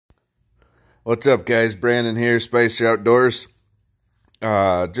What's up, guys? Brandon here, Spicer Outdoors.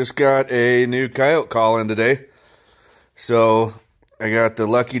 Just got a new coyote call in today. So I got the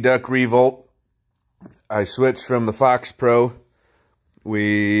Luckyduck Revolt. I switched from the Fox Pro.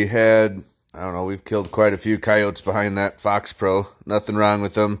 We had, we've killed quite a few coyotes behind that Fox Pro. Nothing wrong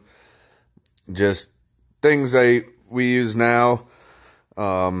with them. Just things we use now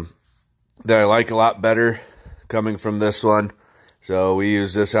that I like a lot better coming from this one. So we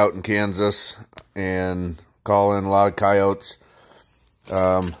use this out in Kansas and call in a lot of coyotes.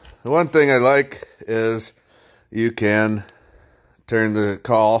 The one thing I like is you can turn the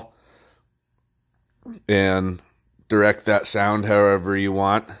call and direct that sound however you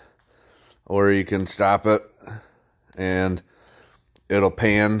want, or you can stop it and it'll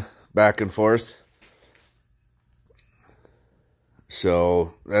pan back and forth.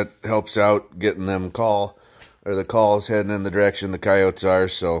 So that helps out getting them the call's heading in the direction the coyotes are.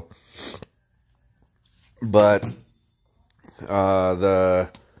 So, but the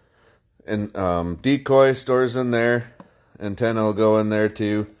decoy stores in there, antenna will go in there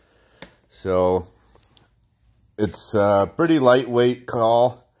too. So it's a pretty lightweight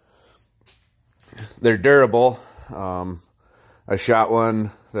call. They're durable. I shot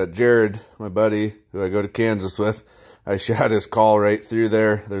one that Jared, my buddy, who I go to Kansas with, I shot his call right through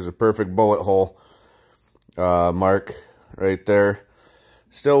there. There's a perfect bullet hole mark right there.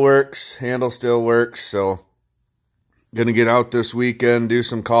 Still works, handle still works. So gonna get out this weekend, do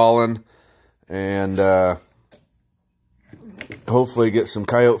some calling, and hopefully get some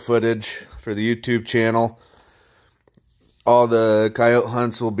coyote footage for the YouTube channel. All the coyote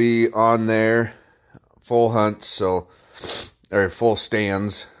hunts will be on there, full hunts, or full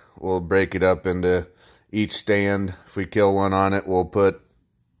stands. We'll break it up into each stand. If we kill one on it, we'll put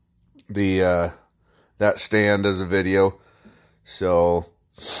the that stand as a video. So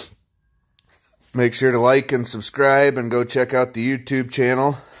make sure to like and subscribe and go check out the YouTube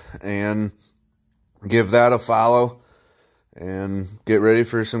channel and give that a follow and get ready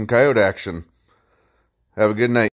for some coyote action. Have a good night.